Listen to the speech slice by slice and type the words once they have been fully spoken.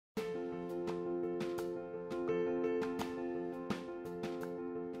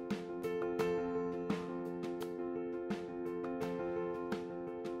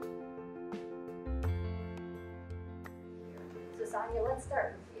Sonia, let's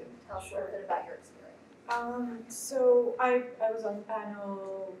start with you. Tell us a little bit about your experience. So I was on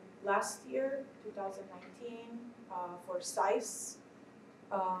panel last year, 2019, for SICE.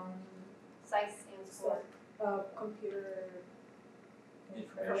 SICE stands for? Computer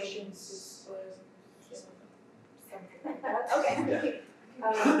Information System, something like that. Okay.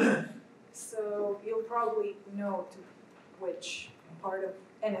 So you'll probably know to which part of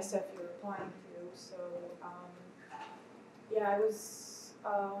NSF you're applying to. So yeah,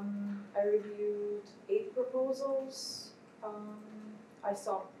 I reviewed 8 proposals. I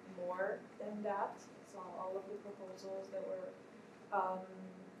saw more than that. I saw all of the proposals that were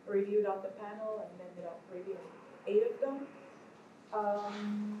reviewed on the panel, and ended up reviewing 8 of them.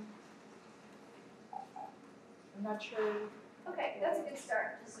 I'm not sure. Okay, that's a good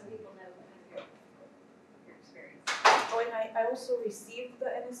start, just so people know kind of your experience. Oh, and I also received the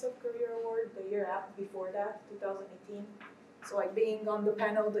NSF CAREER Award the year before that, 2018. So like being on the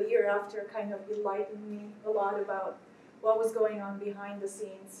panel the year after kind of enlightened me a lot about what was going on behind the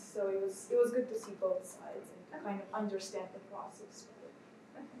scenes. So it was good to see both sides and to kind of understand the process.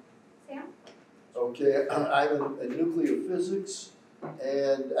 Sam? Okay, I'm in nuclear physics,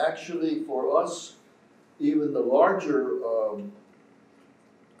 and actually for us, even the larger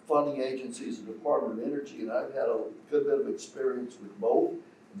funding agencies, the Department of Energy, and I've had a good bit of experience with both,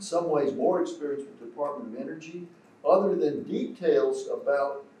 in some ways more experience with the Department of Energy, other than details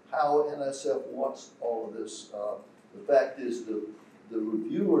about how NSF wants all of this. The fact is the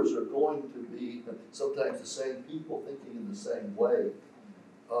reviewers are going to be sometimes the same people thinking in the same way.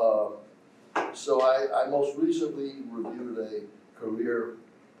 So I most recently reviewed a career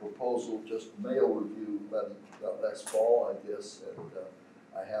proposal, just mail review about last fall, I guess, and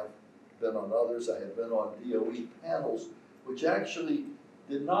I have been on others. I have been on DOE panels, which actually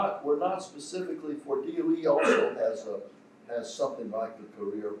were not specifically for DOE. Also has something like the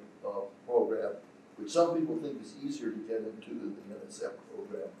career program, which some people think is easier to get into than the NSF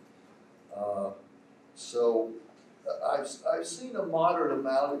program. So I've seen a moderate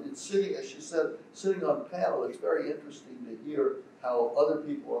amount. It's sitting, as she said, sitting on panel. It's very interesting to hear how other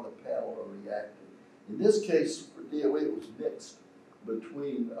people on the panel are reacting. In this case, for DOE, it was mixed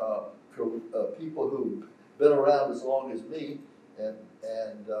between people who've been around as long as me and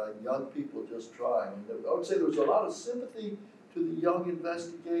young people just trying. And I would say there was a lot of sympathy to the young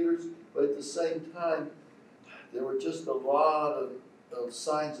investigators, but at the same time, there were just a lot of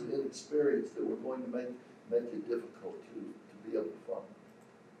signs of inexperience that were going to make it difficult to be able to fund.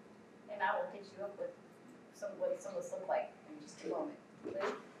 And I will hit you up with what some of this look like in just a moment. Lou?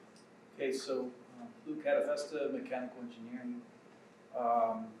 Okay, so Lou Cattafesta, mechanical engineering.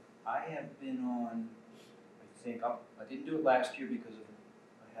 I have been on, I think, I didn't do it last year because I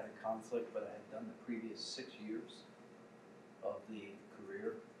had a conflict, but I had done the previous 6 years of the career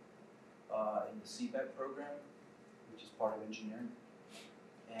in the CBET program, which is part of engineering.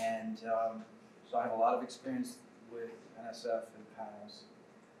 And so I have a lot of experience with NSF and panels.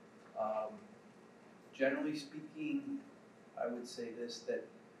 Generally speaking, I would say this, that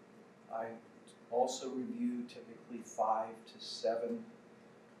I also review typically 5 to 7.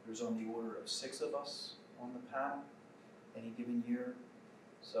 There's on the order of 6 of us on the panel any given year.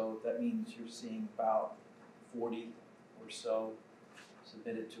 So that means you're seeing about 40 or so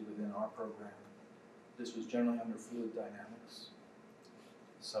submitted to within our program. This was generally under fluid dynamics,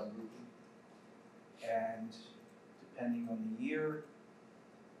 subgrouping. And depending on the year,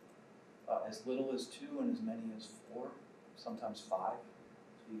 as little as 2 and as many as 4, sometimes 5,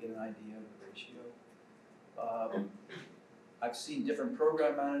 so you get an idea of the ratio. I've seen different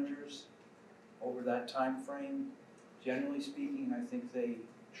program managers over that time frame. Generally speaking, I think they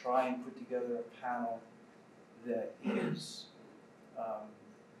try and put together a panel that is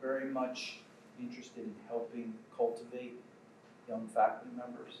very much interested in helping cultivate young faculty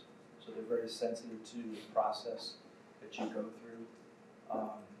members. So they're very sensitive to the process that you go through.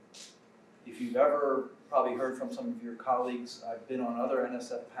 If you've ever probably heard from some of your colleagues, I've been on other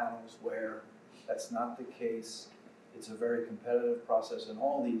NSF panels where that's not the case. It's a very competitive process in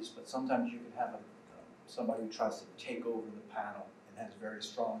all these, but sometimes you can have somebody who tries to take over the panel and has very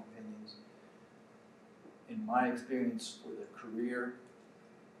strong opinions. In my experience with a career,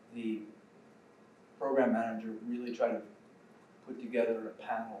 the program manager really tried to put together a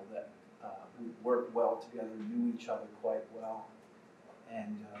panel that would work well together, knew each other quite well,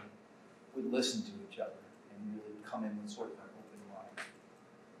 and would listen to each other and really come in with sort of an open mind.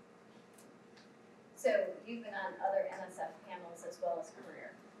 So you've been on other NSF panels as well as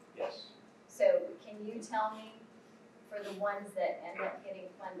career. Yes. So can you tell me, for the ones that end up getting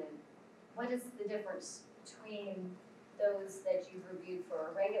funded, what is the difference between those that you've reviewed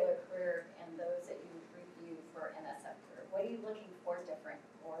for a regular career and those that you've reviewed for NSF career? What are you looking for different,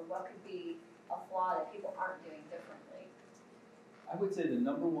 or what could be a flaw that people aren't doing differently? I would say the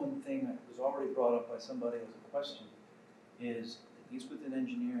number one thing that was already brought up by somebody as a question is, at least within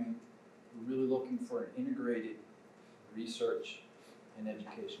engineering, we're really looking for an integrated research and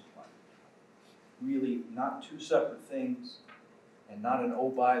education plan. Really not two separate things, and not an oh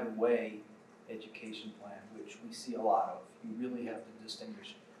by the way education plan, which we see a lot of. You really have to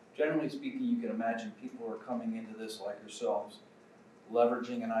distinguish. Generally speaking, you can imagine people are coming into this like yourselves,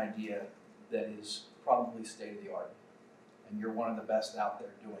 leveraging an idea that is probably state of the art, and you're one of the best out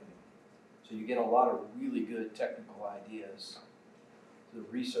there doing it. So you get a lot of really good technical ideas. The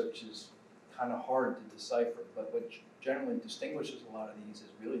research is kind of hard to decipher, but what generally distinguishes a lot of these is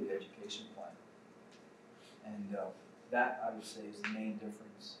really the education plan. And that, I would say, is the main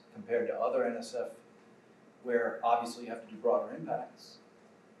difference compared to other NSF, where obviously you have to do broader impacts,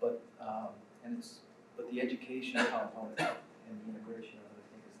 but the education component and the integration of it, I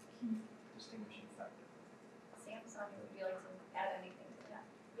think, is the key distinguishing factor. Sam, Sonia, would you like to add anything to that?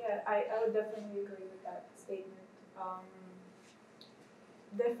 Yeah, I would definitely agree with that statement.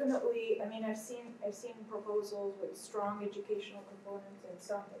 Definitely, I mean, I've seen proposals with strong educational components and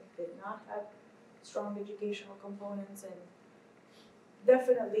some that did not have strong educational components, and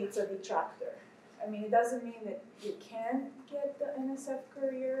definitely it's a detractor. I mean, it doesn't mean that you can't get the NSF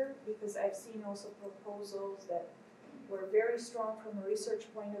career, because I've seen also proposals that were very strong from a research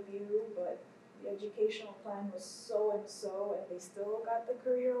point of view, but the educational plan was so and so, and they still got the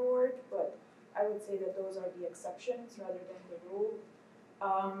career award. But I would say that those are the exceptions rather than the rule.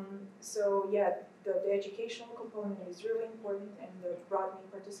 So yeah, the educational component is really important, and the broadening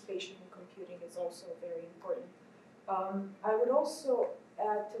participation in computing is also very important. I would also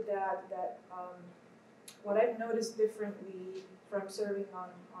add to that what I've noticed differently from serving on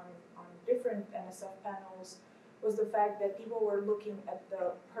different NSF panels was the fact that people were looking at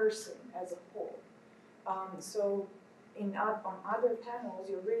the person as a whole. So on other panels,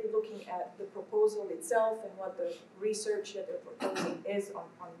 you're really looking at the proposal itself and what the research that they're proposing is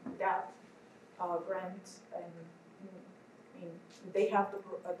on that grant, and I mean, they have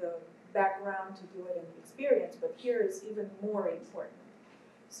the background to do it and the experience, but here is even more important.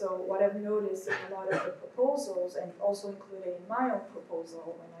 So what I've noticed in a lot of the proposals, and also included in my own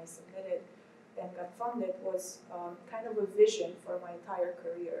proposal when I submitted and got funded, was kind of a vision for my entire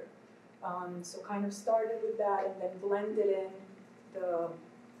career. So kind of started with that and then blended in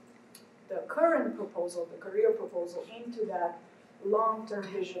the current proposal, the career proposal, into that long-term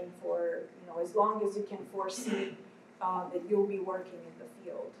vision for, as long as you can foresee that you'll be working in the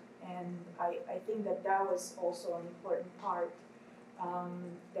field. And I think that was also an important part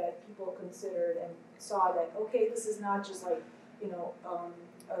that people considered and saw that, okay, this is not just like,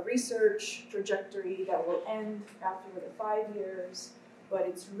 a research trajectory that will end after the 5 years, but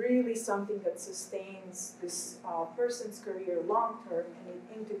it's really something that sustains this person's career long-term, and it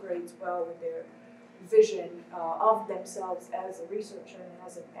integrates well with their vision of themselves as a researcher and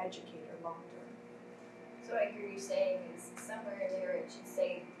as an educator long-term. So what I hear you saying is somewhere in there it should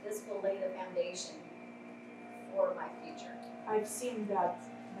say, this will lay the foundation for my future. I've seen that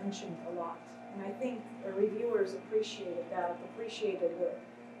mentioned a lot, and I think the reviewers appreciated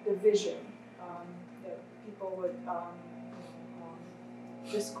the vision that people would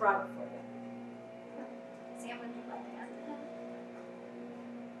describe for them. Sam, would you like to add to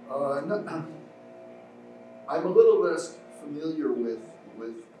that? I'm a little less familiar with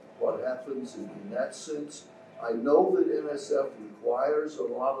what happens in that sense. I know that NSF requires for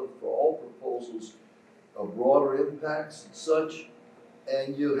all proposals, broader impacts and such,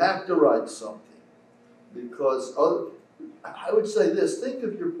 and you have to write something, because I would say this: think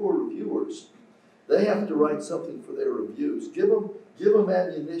of your poor reviewers. They have to write something for their reviews. Give them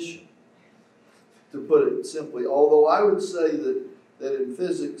ammunition, to put it simply. Although I would say that in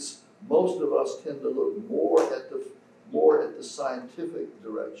physics, most of us tend to look more at the scientific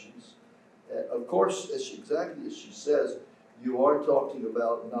directions. Of course, exactly as she says, you are talking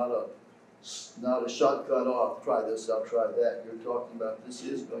about not a shotgun off, try this, I'll try that. You're talking about, this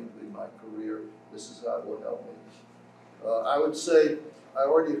is going to be my career, this is how it will help me. I would say, I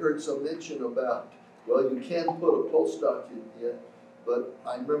already heard some mention about, well, you can put a postdoc in here, but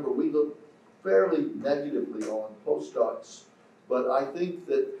I remember we looked fairly negatively on postdocs, but I think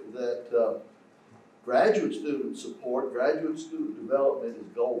that graduate student support, graduate student development is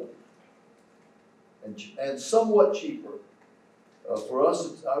golden, and somewhat cheaper. For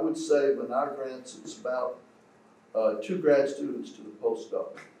us, I would say in our grants, it's about 2 grad students to the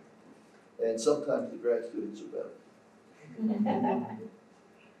postdoc, and sometimes the grad students are better. There's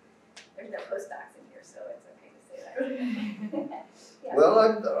no postdocs in here, so it's okay to say that. Yeah. Well,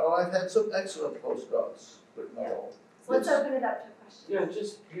 I've had some excellent postdocs, but not all. So let's Yes. open it up to questions. Yeah,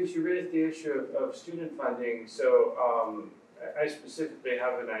 just because you raised the issue of student funding, so I specifically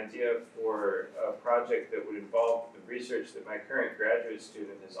have an idea for a project that would involve the research that my current graduate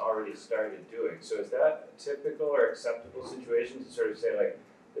student has already started doing. So is that a typical or acceptable situation to sort of say, like,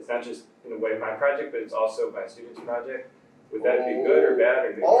 it's not just in a way my project, but it's also my student's project? Would that be good or bad or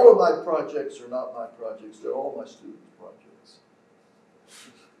neutral? All of my projects are not my projects, they're all my students' projects.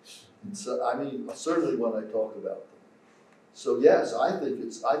 And so, I mean, certainly when I talk about them. So yes, I think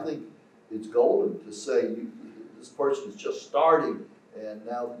it's golden to say this person is just starting and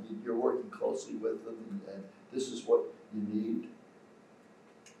now you're working closely with them and this is what you need.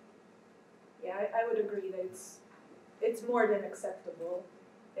 Yeah, I would agree that it's more than acceptable.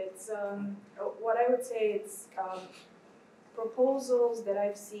 It's what I would say it's proposals that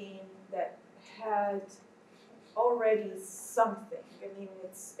I've seen that had already something. I mean,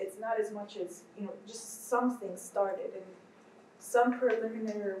 it's not as much as, you know, just something started and some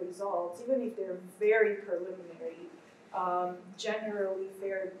preliminary results, even if they're very preliminary, generally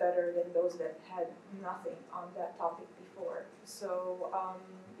fared better than those that had nothing on that topic before. So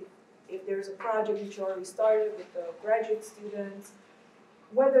if there's a project that you already started with the graduate students,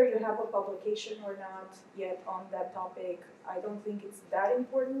 whether you have a publication or not yet on that topic, I don't think it's that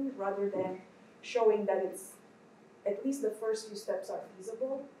important, rather than showing that it's, at least the first few steps are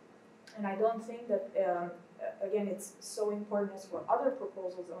feasible. And I don't think that, again, it's so important as for other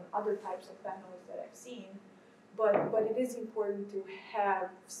proposals on other types of panels that I've seen, but it is important to have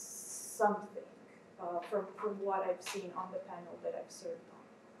something from what I've seen on the panel that I've served on.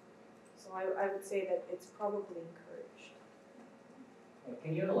 So I would say that it's probably encouraged.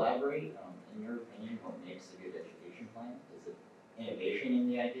 Can you elaborate, in your opinion, what makes a good education plan? Is it innovation in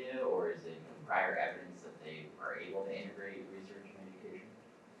the idea, or is it prior evidence that they are able to integrate research and education?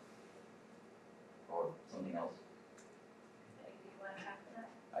 Or something else? You want to talk to that?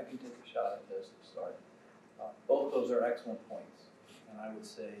 I can take a shot at this to start. Both those are excellent points, and I would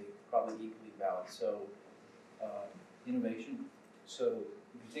say probably equally valid. So, innovation. So,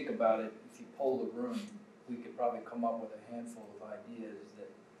 if you think about it, if you poll the room, we could probably come up with a handful of ideas that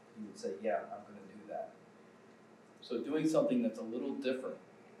you would say, yeah, I'm going to do that. So, doing something that's a little different,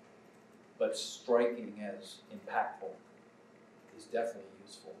 but striking as impactful, is definitely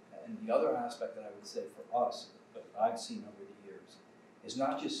useful. And the other aspect that I would say for us, that I've seen over the years, is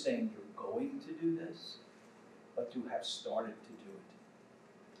not just saying you're going to do this, but to have started to do it.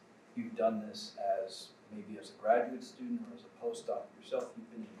 You've done this as maybe as a graduate student or as a postdoc yourself.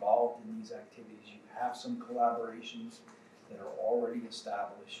 You've been involved in these activities. You have some collaborations that are already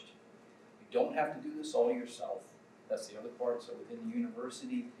established. You don't have to do this all yourself. That's the other part. So within the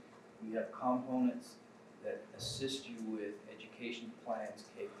university, we have components that assist you with education plans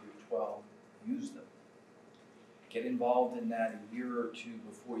K through 12. Use them. Get involved in that a year or two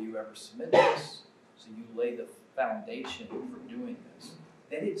before you ever submit this, so you lay the foundation for doing this.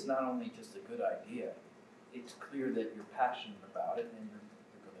 Then it's not only just a good idea, it's clear that you're passionate about it and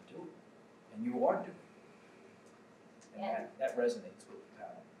you're going to do it. And you are doing it. And that resonates with the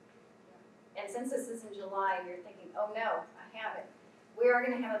panel. And since this is in July, and you're thinking, oh no, I haven't, we are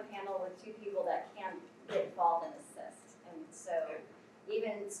going to have a panel with 2 people that can get involved and assist. And so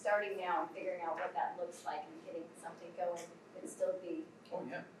even starting now and figuring out what that looks like and getting something going can still be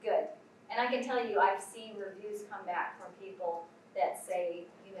good. And I can tell you, I've seen reviews come back from people that say,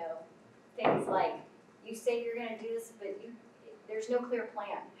 you know, things like, you say you're going to do this, but there's no clear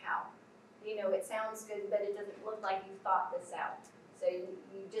plan how. You know, it sounds good, but it doesn't look like you thought this out. So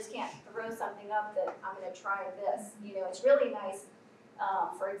you just can't throw something up that I'm going to try this. You know, it's really nice.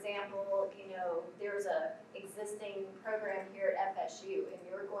 For example, you know, there's a existing program here at FSU, and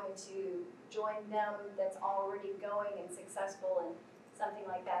you're going to join them that's already going and successful and something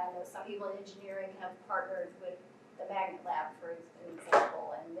like that. I know some people in engineering have partnered with the Magnet Lab, for an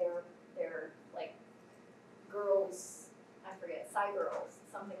example, and they're like girls, I forget, Sci Girls,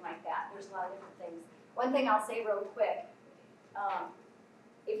 something like that. There's a lot of different things. One thing I'll say real quick,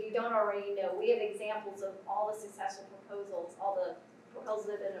 if you don't already know, we have examples of all the successful proposals, all the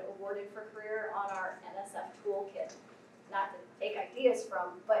proposals that have been awarded for career on our NSF toolkit. Not to take ideas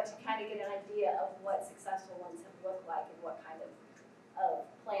from, but to kind of get an idea of what successful ones have looked like and what kind of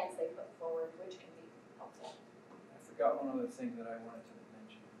plans they put forward, which can be helpful. I forgot one other thing that I wanted to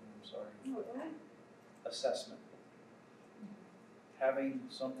mention. I'm sorry. Okay. Assessment. Having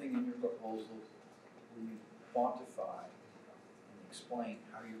something in your proposal where you quantify and explain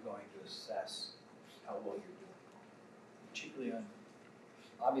how you're going to assess how well you're doing. particularly on,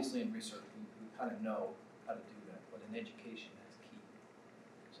 obviously in research, we kind of know how to do that, but in education, that's key.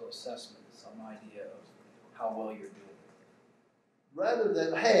 So assessment, some idea of how well you're doing. Rather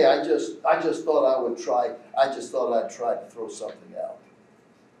than, hey, I just thought I would try, I just thought I'd try to throw something out.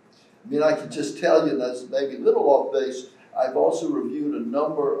 I mean, I can just tell you that's maybe a little off base. I've also reviewed a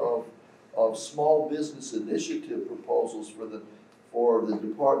number of small business initiative proposals for the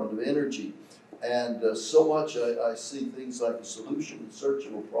Department of Energy. And so much I see things like a solution in search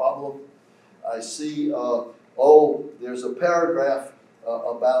of a problem. I see, there's a paragraph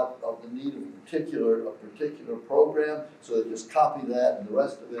about the need of a particular program, so they just copy that, and the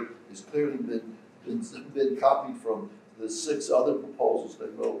rest of it has clearly been copied from the 6 other proposals they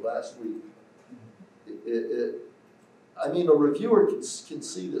wrote last week. I mean, a reviewer can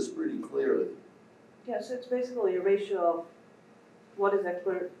see this pretty clearly. Yeah, so it's basically a ratio of what is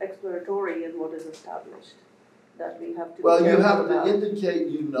exploratory and what is established that we have to. Well, you have to indicate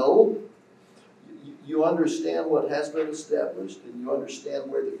you understand what has been established, and you understand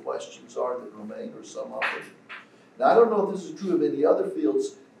where the questions are that remain, or some of them. Now, I don't know if this is true of any other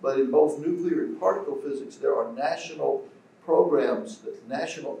fields, but in both nuclear and particle physics, there are national programs,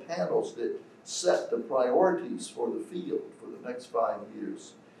 national panels that set the priorities for the field for the next 5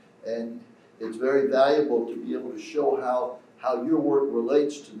 years. And it's very valuable to be able to show how your work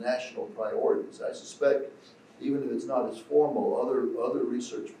relates to national priorities. I suspect, even if it's not as formal, other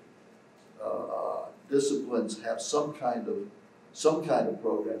research disciplines have some kind of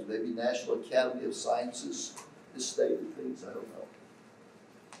programs. Maybe National Academy of Sciences has stated things. I don't know.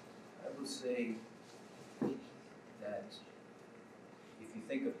 I would say that if you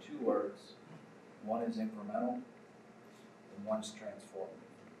think of 2 words, one is incremental and one's transformative.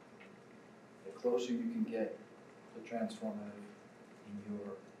 The closer you can get to transformative in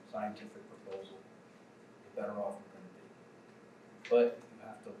your scientific proposal, the better off you're going to be. But you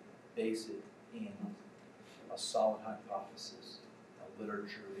have to base it in a solid hypothesis, a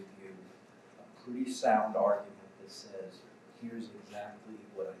literature review, a pretty sound argument that says, here's exactly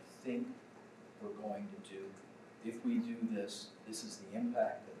what I think we're going to do. If we do this, this is the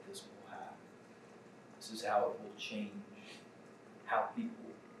impact that this will have. This is how it will change how people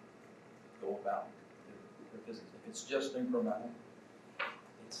go about their physics. If it's just incremental,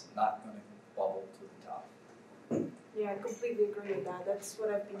 it's not going to bubble to the top. Yeah, I completely agree with that. That's what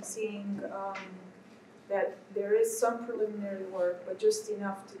I've been seeing, that there is some preliminary work, but just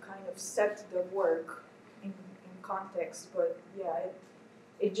enough to kind of set the work in context. But yeah,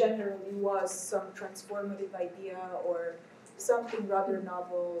 it generally was some transformative idea or something rather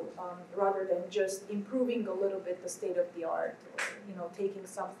novel, rather than just improving a little bit the state of the art, or taking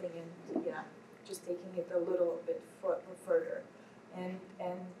something and just taking it a little bit further. And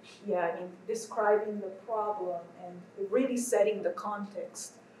yeah, I mean, describing the problem and really setting the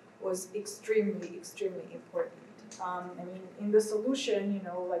context was extremely, extremely important. I mean, in the solution,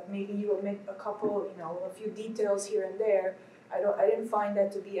 like maybe you omit a couple, a few details here and there. I didn't find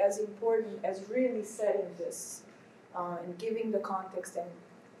that to be as important as really setting this and giving the context and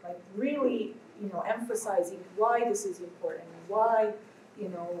like really, emphasizing why this is important, why,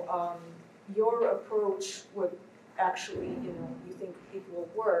 your approach would actually, you think it will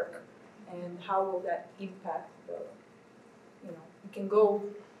work, and how will that impact the, you can go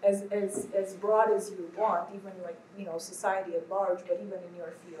as broad as you want, even like, society at large, but even in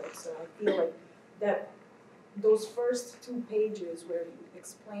your field. So I feel like that those first 2 pages where you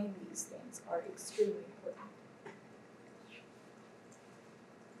explain these things are extremely important.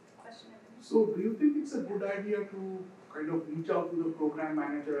 Question? So do you think it's a good idea to kind of reach out to the program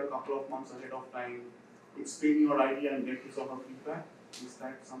manager a couple of months ahead of time, explain your idea and get his or her feedback? Is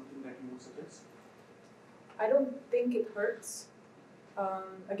that something that you would suggest? I don't think it hurts.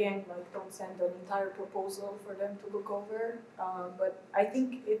 Again, like, don't send an entire proposal for them to look over, but I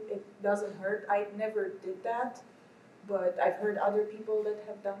think it doesn't hurt. I never did that, but I've heard other people that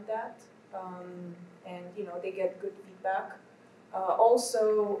have done that, and they get good feedback.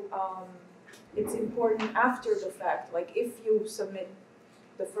 Also, it's important after the fact, like if you submit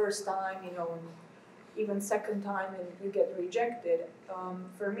the first time, and even second time and you get rejected.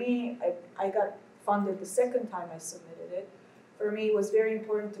 For me, I got funded the second time I submitted it. For me, it was very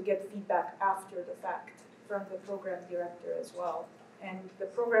important to get feedback after the fact from the program director as well. And the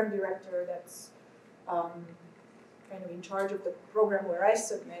program director that's kind of in charge of the program where I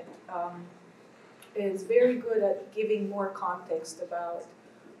submit is very good at giving more context about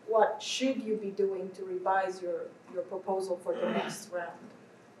what should you be doing to revise your proposal for the next round.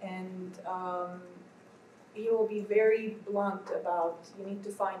 And he will be very blunt about you need to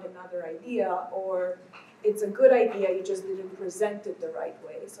find another idea, or it's a good idea, you just didn't present it the right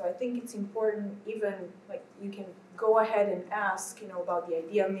way. So I think it's important, even like you can go ahead and ask, about the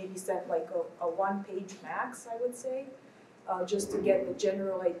idea, maybe send like a one-page max, I would say, just to get the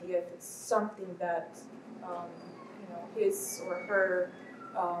general idea if it's something that, his or her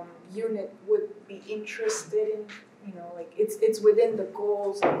unit would be interested in, like it's within the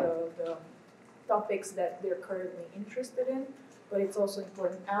goals and the topics that they're currently interested in, but it's also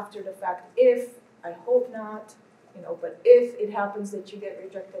important after the fact, if, I hope not, but if it happens that you get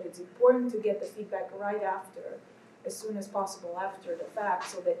rejected, it's important to get the feedback right after, as soon as possible after the fact,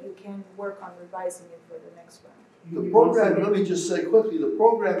 so that you can work on revising it for the next round. The program, let me just say quickly, the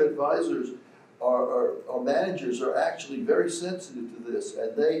program advisors our managers are actually very sensitive to this,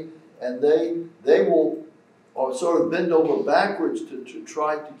 and they will sort of bend over backwards to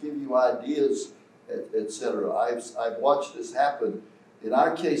try to give you ideas, et cetera. I've watched this happen. In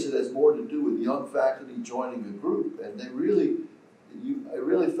our case, it has more to do with young faculty joining a group, and I really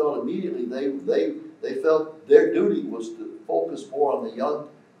felt immediately they felt their duty was to focus more on the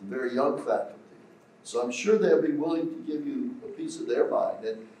very young faculty. So I'm sure they'll be willing to give you a piece of their mind,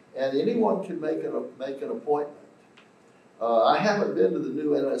 and anyone can make an appointment. I haven't been to the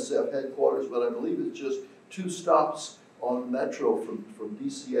new NSF headquarters, but I believe it's just 2 stops on Metro from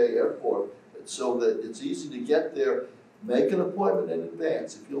DCA Airport, so that it's easy to get there. Make an appointment in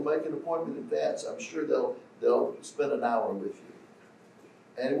advance. If you'll make an appointment in advance, I'm sure they'll spend an hour with you,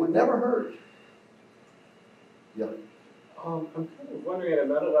 and it would never hurt. Yeah. I'm kind of wondering at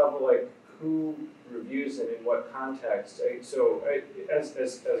another level, like who reviews and in what context. As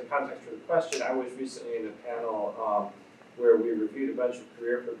a context for the question, I was recently in a panel where we reviewed a bunch of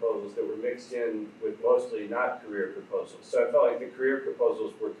career proposals that were mixed in with mostly not career proposals. So I felt like the career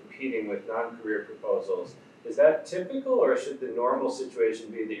proposals were competing with non-career proposals. Is that typical, or should the normal situation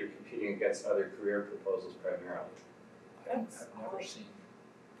be that you're competing against other career proposals primarily? I've never seen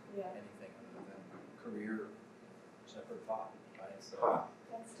Yeah. anything other than career separate pot by itself.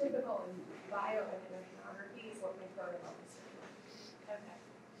 That's typical in bio and interoceanography is looking for a officer. Okay,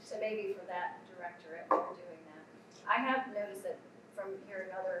 so maybe for that directorate, we're doing that. I have noticed that from hearing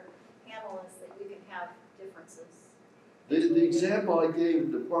other panelists that you can have differences. The example I gave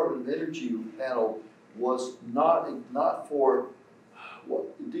in the Department of Energy panel was not for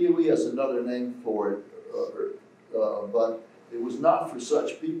what DOE has another name for it, but it was not for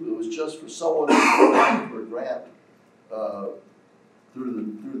such people. It was just for someone applying for a grant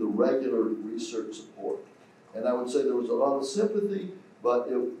through the regular research support. And I would say there was a lot of sympathy, but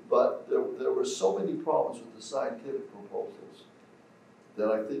there were so many problems with the scientific proposals that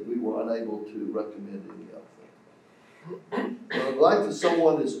I think we were unable to recommend any of them. But I'd like to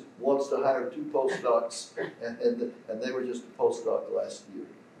someone wants to hire 2 postdocs, and they were just a postdoc last year.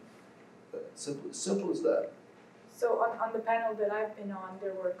 Simple as that. So on the panel that I've been on,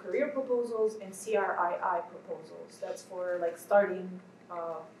 there were career proposals and CRII proposals. That's for like starting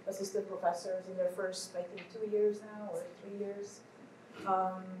assistant professors in their first, I think, 2 years now or 3 years.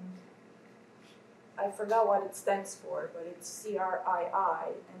 I forgot what it stands for, but it's CRII,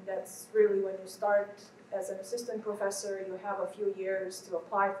 and that's really when you start as an assistant professor, you have a few years to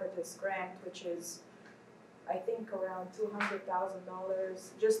apply for this grant, which is, I think, around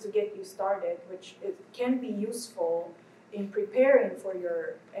 $200,000 just to get you started, which it can be useful in preparing for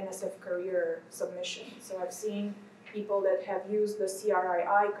your NSF career submission. So I've seen people that have used the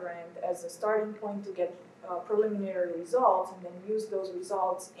CRII grant as a starting point to get preliminary results, and then use those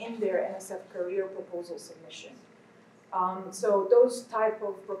results in their NSF career proposal submission. So those type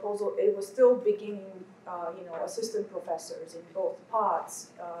of proposal, it was still beginning, assistant professors in both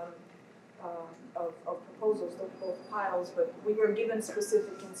pots of proposals, both piles, but we were given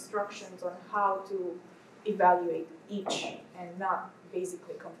specific instructions on how to evaluate each and not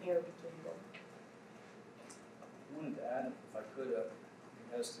basically compare between them. I wanted to add, if I could,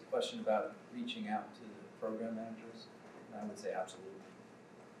 you asked a question about reaching out to the program managers, and I would say absolutely.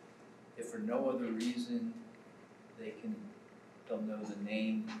 If for no other reason, they'll know the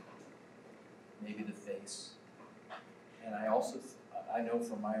name, maybe the face. And I also, I know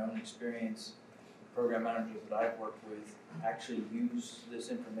from my own experience, the program managers that I've worked with actually use this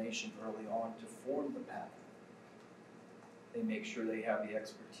information early on to form the panel. They make sure they have the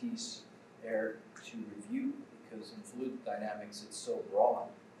expertise there to review, because in fluid dynamics it's so broad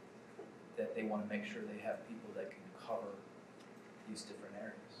that they want to make sure they have people that can cover these different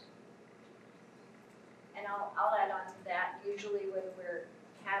areas. And I'll add on to that, usually when we're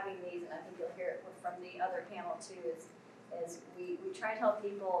having these, and I think you'll hear it from the other panel too, is we try to tell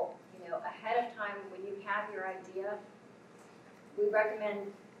people, ahead of time when you have your idea, we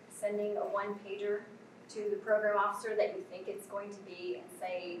recommend sending a one-pager to the program officer that you think it's going to be and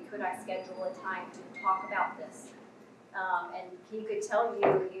say, could I schedule a time to talk about this? And he could tell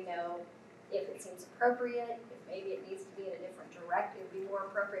you, you know, if it seems appropriate, if maybe it needs to be in a different it would be more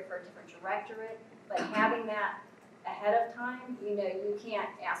appropriate for a different directorate. But having that ahead of time, you know, you can't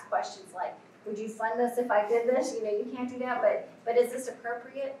ask questions like, would you fund this if I did this? You know, you can't do that, but is this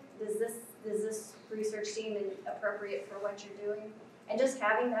appropriate? Does this research seem appropriate for what you're doing? And just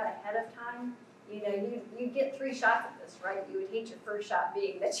having that ahead of time, you know, you get 3 shots at this, right? You would hate your first shot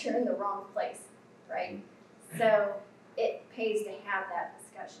being that you're in the wrong place, right? So it pays to have that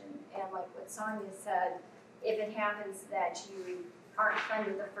discussion. And like what Sonia said, if it happens that you aren't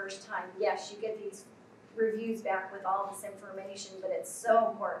funded the first time, yes, you get these reviews back with all this information, but it's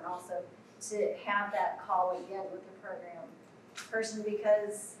so important also to have that call again with the program person,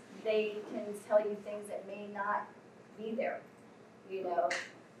 because they can tell you things that may not be there, you know,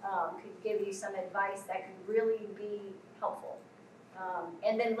 could give you some advice that could really be helpful,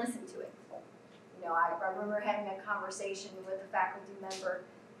 and then listen to it. You know, I remember having a conversation with a faculty member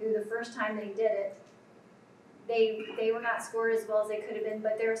who the first time they did it, they were not scored as well as they could have been,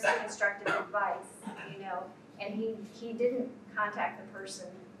 but there was some constructive advice, you know, and he didn't contact the person.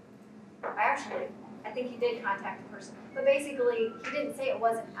 Actually, I think he did contact the person, but basically he didn't say it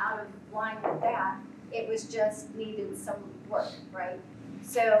wasn't out of line with that. It was just needed some work, right?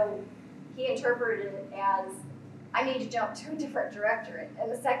 So he interpreted it as, I need to jump to a different directorate.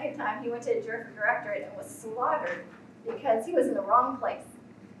 And the second time he went to a different directorate and was slaughtered because he was in the wrong place.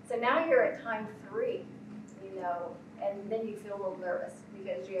 So now you're at time 3, you know, and then you feel a little nervous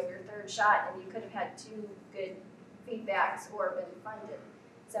because you have your 3rd shot and you could have had 2 good feedbacks or been funded.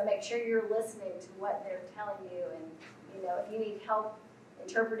 So make sure you're listening to what they're telling you, and you know, if you need help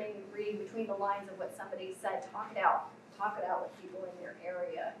interpreting, reading between the lines of what somebody said, talk it out with people in your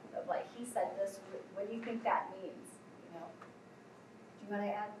area of like, he said this, what do you think that means, you know? Do you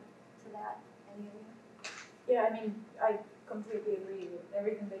want to add to that, any of you? Yeah, I mean, I completely agree with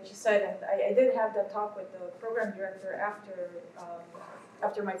everything that you said, and I did have that talk with the program director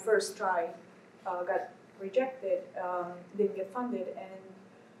after my first try got rejected, didn't get funded, and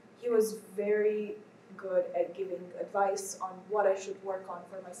he was very good at giving advice on what I should work on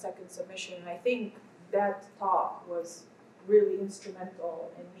for my second submission, and I think that talk was really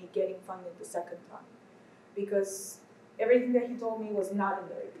instrumental in me getting funded the second time, because everything that he told me was not in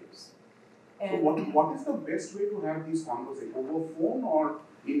the reviews. And so what is the best way to have these conversations, over phone or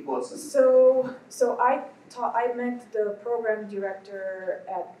in person? So I met the program director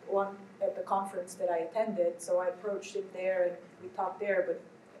at the conference that I attended, so I approached him there and we talked there, but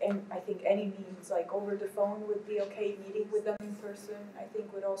and I think any means like over the phone would be okay, meeting with them in person I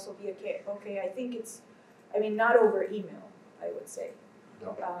think would also be okay. I think not over email, I would say.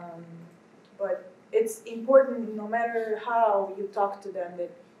 No. But it's important, no matter how you talk to them,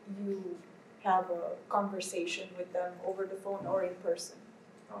 that you have a conversation with them over the phone or in person.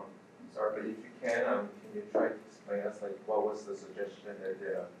 Sorry, but if you can you try to explain us like what was the suggestion that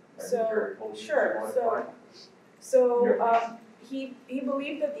the manager told you to modify? So he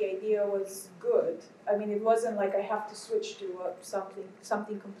believed that the idea was good. I mean, it wasn't like I have to switch to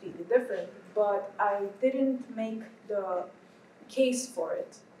something completely different, but I didn't make the case for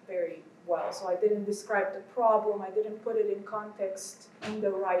it very well. So I didn't describe the problem, I didn't put it in context in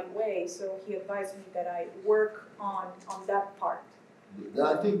the right way, so he advised me that I work on that part.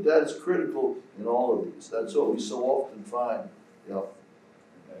 I think that is critical in all of these. That's what we so often find, you know.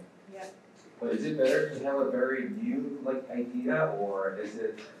 Okay. Yeah. But is it better to have a very new idea, or is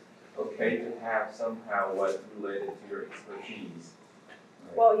it okay to have somehow what's related to your expertise?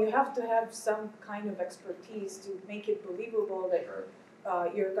 Well, you have to have some kind of expertise to make it believable that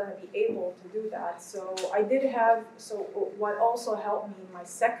you're going to be able to do that. So I did have, what also helped me in my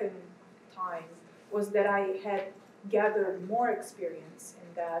second time was that I had gathered more experience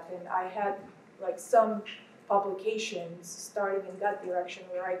in that, and I had like some publications starting in that direction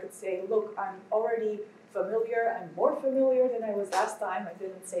where I could say, look, I'm already familiar, I'm more familiar than I was last time. I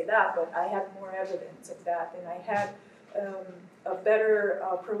didn't say that, but I had more evidence of that, and I had a better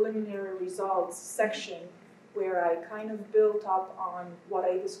preliminary results section where I kind of built up on what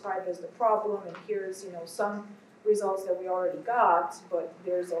I described as the problem, and here's some results that we already got, but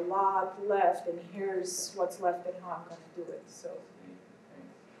there's a lot left, and here's what's left and how I'm going to do it. So,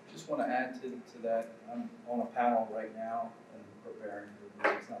 Just want to add to that. I'm on a panel right now and preparing to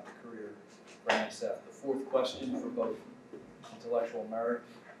review. It's not the career for NSF. The 4th question for both intellectual merit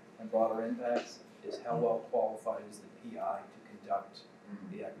and broader impacts is how well qualified is the PI to conduct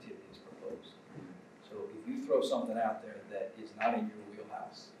the activities proposed. So if you throw something out there that is not in your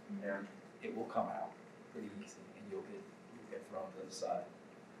wheelhouse, it will come out. pretty easy, and you'll get thrown to the side.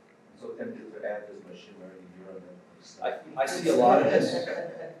 So tempted to add this machine learning neural networks. I see a lot of this.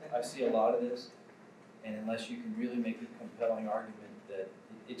 I see a lot of this, and unless you can really make a compelling argument that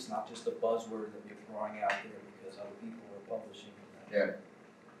it's not just a buzzword that you're throwing out there because other people are publishing it. Yeah.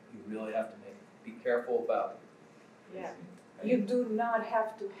 You really have to be careful about it. Yeah. You do not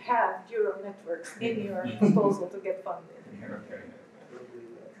have to have neural networks in your proposal to get funded.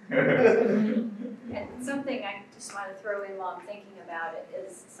 And something I just want to throw in while I'm thinking about it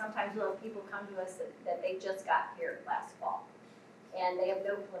is sometimes we'll have people come to us that they just got here last fall and they have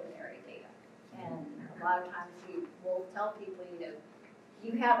no preliminary data. And a lot of times we will tell people,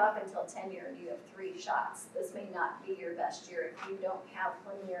 you have up until tenure and you have 3 shots. This may not be your best year if you don't have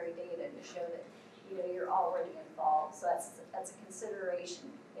preliminary data to show that you're already involved. So that's a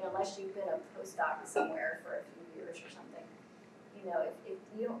consideration. Unless you've been a postdoc somewhere for a few years or something. If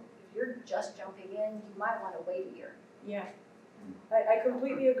you're just jumping in, you might want to wait a year. Yeah, I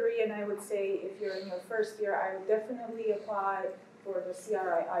completely agree, and I would say if you're in your first year, I would definitely apply for the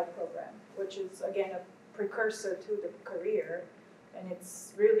CRII program, which is again a precursor to the career, and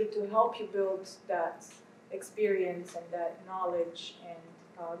it's really to help you build that experience and that knowledge and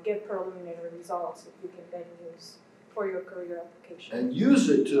get preliminary results that you can then use for your career application. And use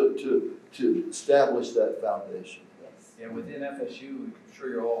it to establish that foundation. Yes. Yeah, within FSU, I'm sure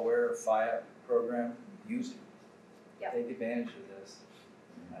you're all aware of FIAP program. Use it. Yep. Take advantage of this.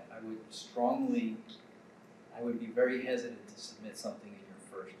 I would be very hesitant to submit something in your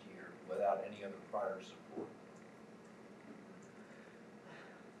first year without any other prior support.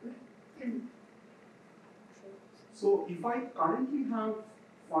 So if I currently have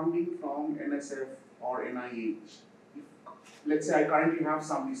funding from NSF or NIH, let's say I currently have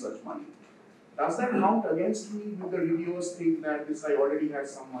some research money, does that count against me? Do the reviewers think that this guy already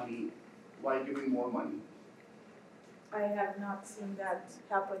has some money, why giving more money? I have not seen that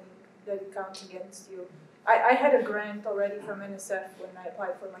happening, that it counts against you. I had a grant already from NSF when I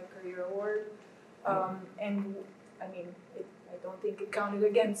applied for my career award, and I mean, I don't think it counted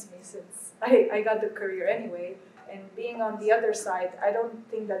against me since I got the career anyway. And being on the other side, I don't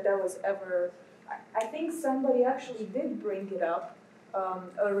think that was ever, I think somebody actually did bring it up,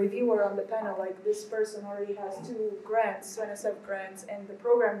 a reviewer on the panel, like this person already has 2 grants, 2 NSF grants, and the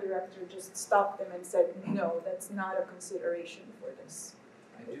program director just stopped them and said, no, that's not a consideration for this.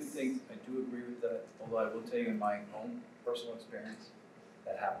 I do agree with that, although I will tell you in my own personal experience,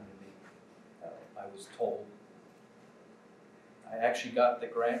 that happened to me. I was told, I actually got the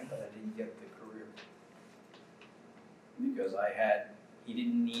grant, but I didn't get the career. Because he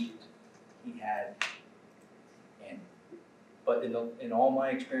didn't need it, he had, but in all my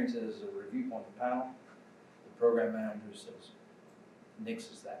experiences as a review on the panel, the program manager says,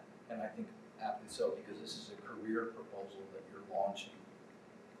 nixes that, and I think aptly so, because this is a career proposal that you're launching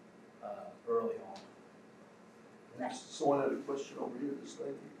early on. Someone had a question over here, this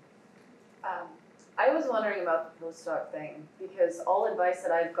lady. I was wondering about the postdoc thing, because all advice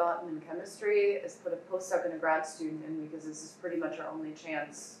that I've gotten in chemistry is put a postdoc and a grad student in, because this is pretty much our only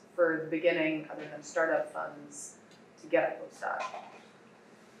chance for the beginning, other than startup funds, to get a postdoc.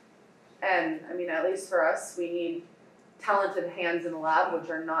 And I mean, at least for us, we need talented hands in the lab, which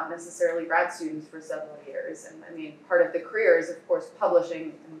are not necessarily grad students for several years. And I mean, part of the career is, of course,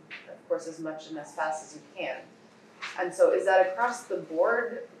 publishing, and of course, as much and as fast as you can. And so is that across the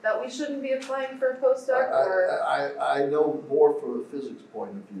board that we shouldn't be applying for a postdoc, or? I know more from a physics point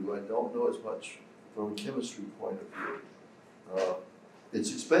of view. I don't know as much from a chemistry point of view.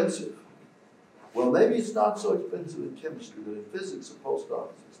 It's expensive. Well, maybe it's not so expensive in chemistry, but in physics, a postdoc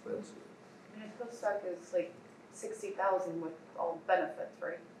is expensive. I mean, a postdoc is like $60,000 with all benefits,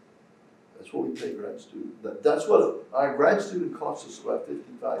 right? That's what we pay grad student. That's what our grad student costs us, about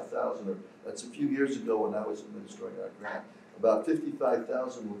 $55,000. That's a few years ago when I was administering our grant. About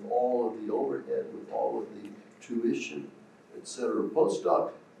 $55,000 with all of the overhead, with all of the tuition, et cetera.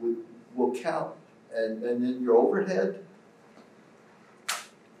 Postdoc will count, and then your overhead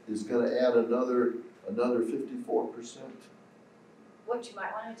is going to add another 54%. What you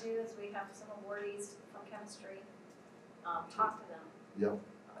might want to do is we have some awardees from chemistry, talk to them. Yeah.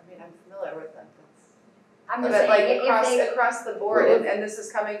 I mean, I'm familiar with them. I'm just But like saying, if they, across the board, Well, and this is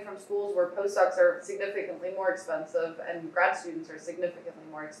coming from schools where postdocs are significantly more expensive and grad students are significantly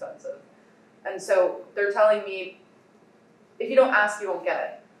more expensive. And so they're telling me, if you don't ask, you won't get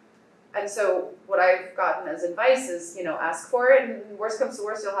it. And so what I've gotten as advice is, ask for it, and worst comes to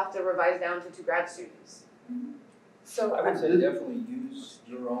worst, you'll have to revise down to 2 grad students. So I would say definitely use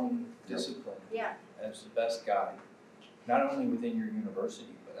your own discipline yeah, as the best guide, not only within your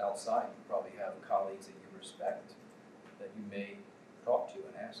university, but outside. You probably have colleagues at your respect that you may talk to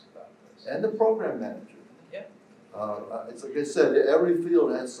and ask about this. And the program manager. Yeah. It's like I said, every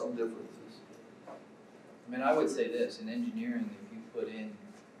field has some differences. I mean, I would say this, in engineering, if you put in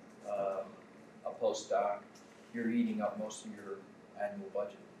a postdoc, you're eating up most of your annual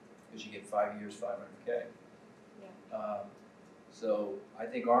budget, because you get 5 years, $500K. Yeah. So I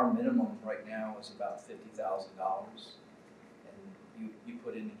think our minimum right now is about $50,000, and you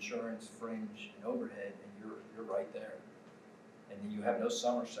put in insurance, fringe, and overhead, and you're right there. And then you have no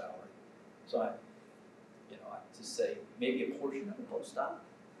summer salary. So I just say maybe a portion of a postdoc.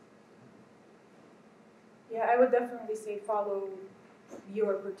 Yeah, I would definitely say follow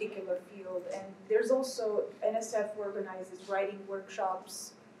your particular field. And there's also, NSF organizes writing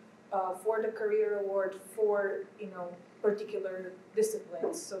workshops for the Career Award for, particular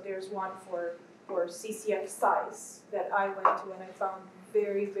disciplines. So there's one for CCF size that I went to and I found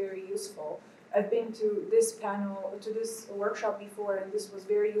very, very useful. I've been to this workshop before, and this was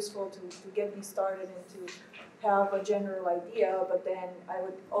very useful to get me started and to have a general idea, but then I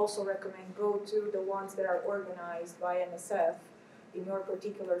would also recommend go to the ones that are organized by NSF in your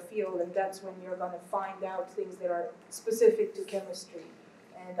particular field, and that's when you're going to find out things that are specific to chemistry.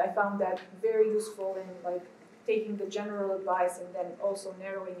 And I found that very useful in taking the general advice and then also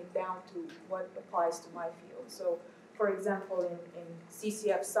narrowing it down to what applies to my field. So, for example, in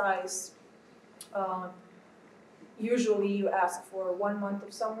CCF size, usually you ask for 1 month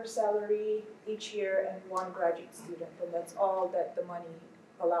of summer salary each year and 1 graduate student, and that's all that the money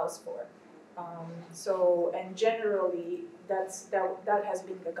allows for. And generally, that has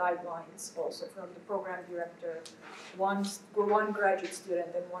been the guidelines also from the program director, one graduate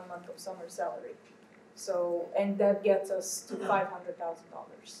student and 1 month of summer salary. So, and that gets us to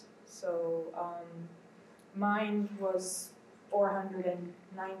 $500,000. So mine was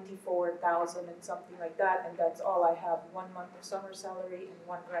 494,000 and something like that, and that's all I have, 1 month of summer salary and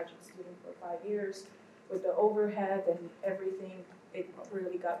 1 graduate student for 5 years. With the overhead and everything, it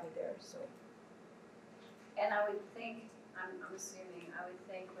really got me there. So. And I would think, I'm assuming,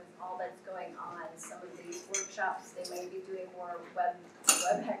 with all that's going on, some of these workshops, they may be doing more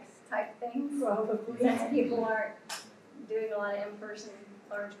WebEx type things. Probably. Since people aren't doing a lot of in-person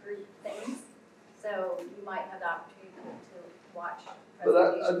large group things. So you might have the opportunity to watch presentations. But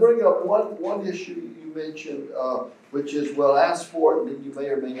I bring up one issue you mentioned, which is, well, ask for it and then you may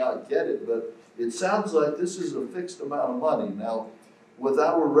or may not get it, but it sounds like this is a fixed amount of money. Now, with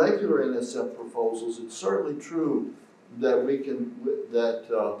our regular NSF proposals, it's certainly true that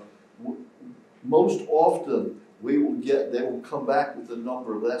most often they will come back with a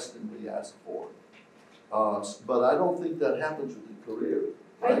number less than we asked for. But I don't think that happens with the career,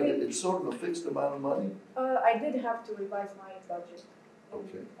 right? It's sort of a fixed amount of money. I did have to revise my budget.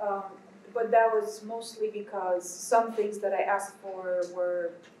 Okay. But that was mostly because some things that I asked for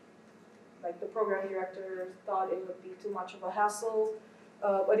were, like the program director thought it would be too much of a hassle.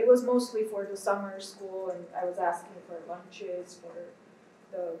 But it was mostly for the summer school, and I was asking for lunches for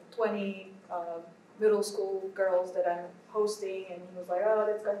the 20 middle school girls that I'm hosting, and he was like, oh,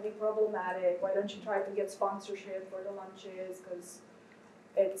 that's going to be problematic. Why don't you try to get sponsorship for the lunches? Because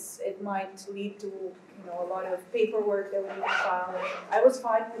it might lead to a lot of paperwork that we need to file. And I was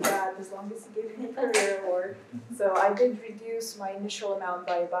fine with that as long as he gave me a career award. So I did reduce my initial amount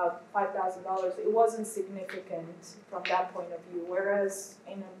by about $5,000. It wasn't significant from that point of view. Whereas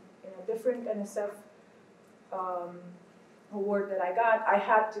in a different NSF award that I got, I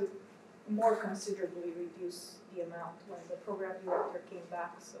had to more considerably reduce the amount when the program director came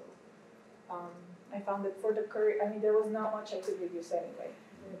back. So I found that for the career, there was not much I could reduce anyway.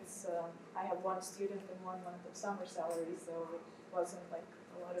 It's I have 1 student and 1 month of summer salary, so it wasn't like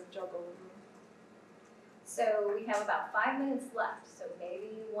a lot of juggle. So we have about 5 minutes left, so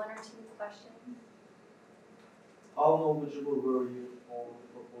maybe 1 or 2 questions. How knowledgeable were you on the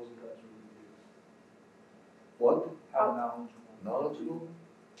proposal that you reviewed? What? How knowledgeable? Knowledgeable?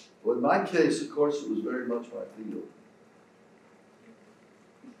 Well, in my case, of course, it was very much my field.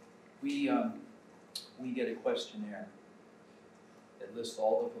 We get a questionnaire that lists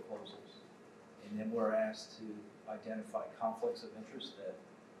all the proposals, and then we're asked to identify conflicts of interest that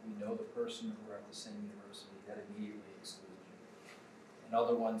we know the person or we're at the same university that immediately excludes you, and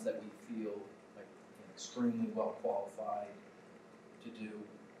other ones that we feel like extremely well qualified to do,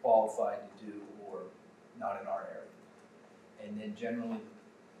 or not in our area. And then generally,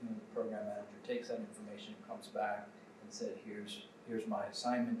 the program manager takes that information, comes back, and said, here's my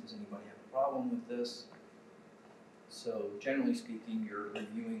assignment. Does anybody have a problem with this? So generally speaking, you're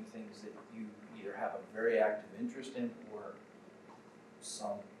reviewing things that you either have a very active interest in or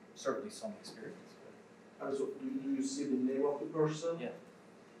certainly some experience with. And so, do you see the name of the person? Yeah.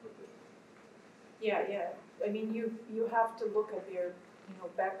 Okay. Yeah. I mean, you have to look at their,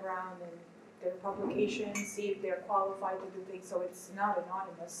 background and their publications, see if they're qualified to do things, so it's not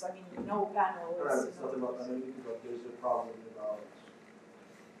anonymous. I mean, no panel Correct, is it's not about anonymity, but there's a problem about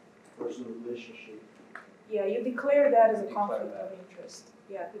personal relationship. Yeah, you declare that as a Declare conflict that. of interest.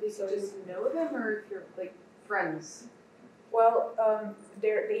 Yeah. Do they just know them, or if you're like friends? Well,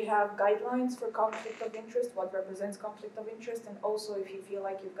 they have guidelines for conflict of interest, what represents conflict of interest, and also if you feel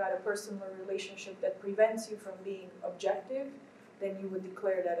like you've got a personal relationship that prevents you from being objective, then you would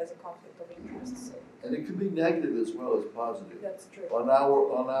declare that as a conflict of interest. So And it can be negative as well as positive. that's true. On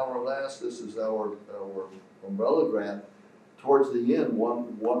our last, this is our umbrella grant, towards the end,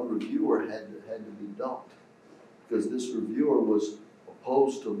 one reviewer had to be dumped. Because this reviewer was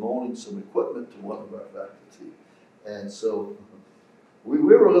opposed to loaning some equipment to one of our faculty. And so we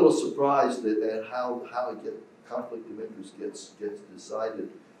were a little surprised at how conflict of interest gets decided.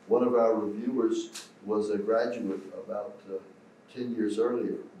 One of our reviewers was a graduate about 10 years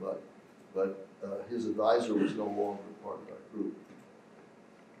earlier, but his advisor was no longer part of our group.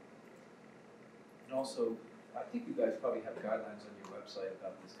 And also, I think you guys probably have guidelines on your website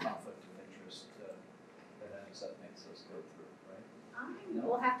about this conflict of interest that NSF makes us go through, right?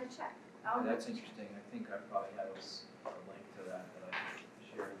 We'll have to check. And that's interesting. I think I probably have a link to that I can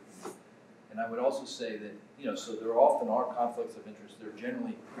share with you. And I would also say that, so there often are conflicts of interest. They're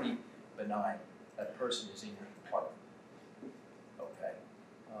generally pretty benign. That person is in your department. Okay.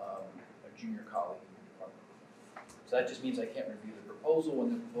 A junior colleague in your department. So that just means I can't review the proposal.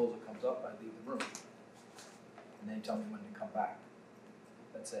 When the proposal comes up, I leave the room. And they tell me when to come back.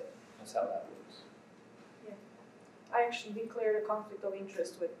 That's it. That's how that works. I actually declared a conflict of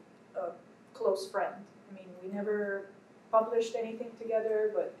interest with a close friend. I mean, we never published anything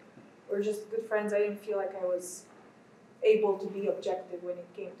together, but we're just good friends. I didn't feel like I was able to be objective when it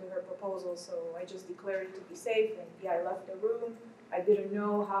came to her proposal, so I just declared it to be safe, and yeah, I left the room. I didn't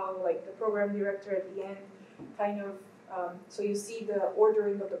know how, like, the program director at the end kind of, so you see the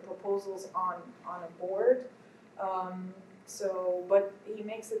ordering of the proposals on a board. But he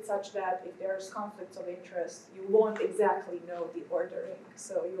makes it such that if there's conflicts of interest, you won't exactly know the ordering.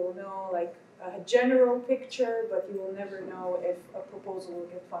 So you'll know like a general picture, but you will never know if a proposal will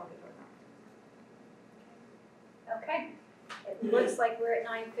get funded or not. Okay, it looks like we're at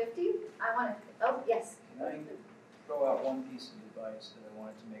 9:50. I want to, oh, yes. Can I throw out one piece of advice that I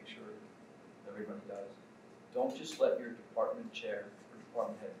wanted to make sure everybody does? Don't just let your department chair or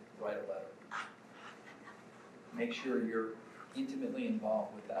department head write a letter. Make sure you're intimately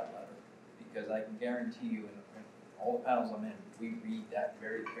involved with that letter, because I can guarantee you, in all the panels I'm in, we read that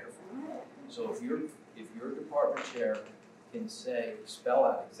very carefully. So if your department chair can spell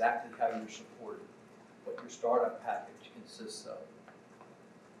out exactly how you're supported, what your startup package consists of,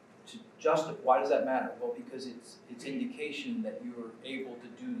 why does that matter? Well, because it's indication that you're able to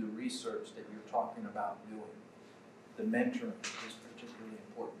do the research that you're talking about doing. The mentoring is particularly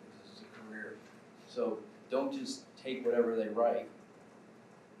important because this is a career. So don't just take whatever they write.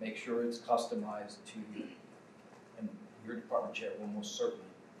 Make sure it's customized to you. And your department chair will most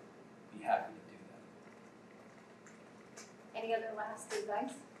certainly be happy to do that. Any other last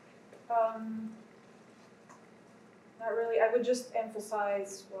advice? Not really. I would just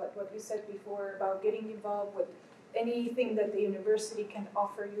emphasize what you said before about getting involved with anything that the university can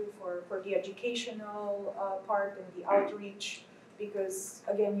offer you for the educational part and the outreach, because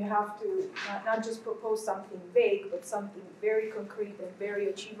again, you have to not just propose something vague, but something very concrete and very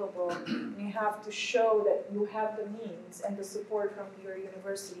achievable. And you have to show that you have the means and the support from your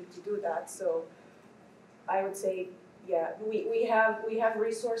university to do that. So I would say, yeah, we have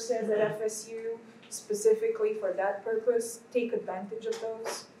resources at FSU specifically for that purpose. Take advantage of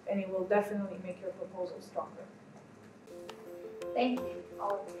those, and it will definitely make your proposal stronger. Thank you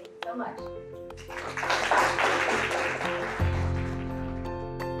all of you so much.